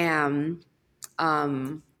I am,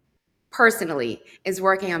 um, personally, is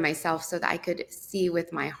working on myself so that I could see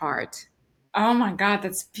with my heart. Oh my God,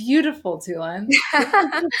 that's beautiful, Tulin. Thank you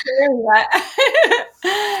for sharing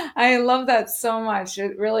that. I love that so much.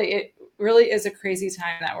 It really is a crazy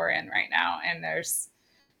time that we're in right now, and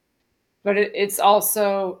it's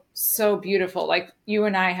also so beautiful. Like you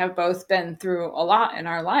and I have both been through a lot in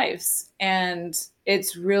our lives, and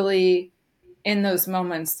it's really in those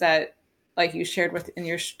moments that, like you shared with in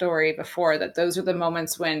your story before, that those are the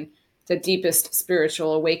moments when the deepest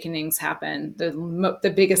spiritual awakenings happen.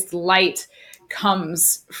 The biggest light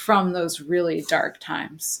comes from those really dark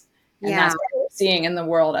times, and Yeah. that's what we're seeing in the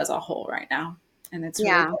world as a whole right now. And it's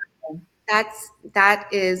really Yeah. beautiful. That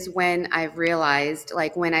is when I've realized,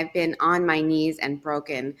 like when I've been on my knees and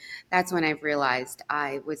broken, that's when I've realized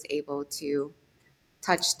I was able to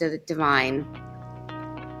touch the divine.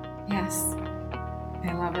 Yes,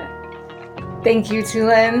 I love it. Thank you,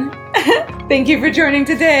 Tulin. Thank you for joining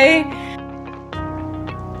today.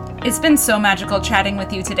 It's been so magical chatting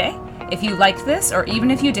with you today. If you liked this, or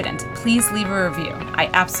even if you didn't, please leave a review. I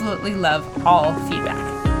absolutely love all feedback.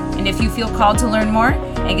 And if you feel called to learn more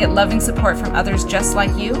and get loving support from others just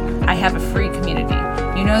like you, I have a free community.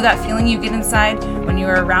 You know that feeling you get inside when you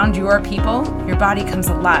are around your people? Your body comes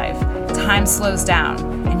alive, time slows down,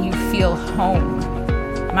 and you feel home.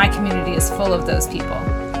 My community is full of those people.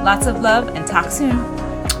 Lots of love, and talk soon.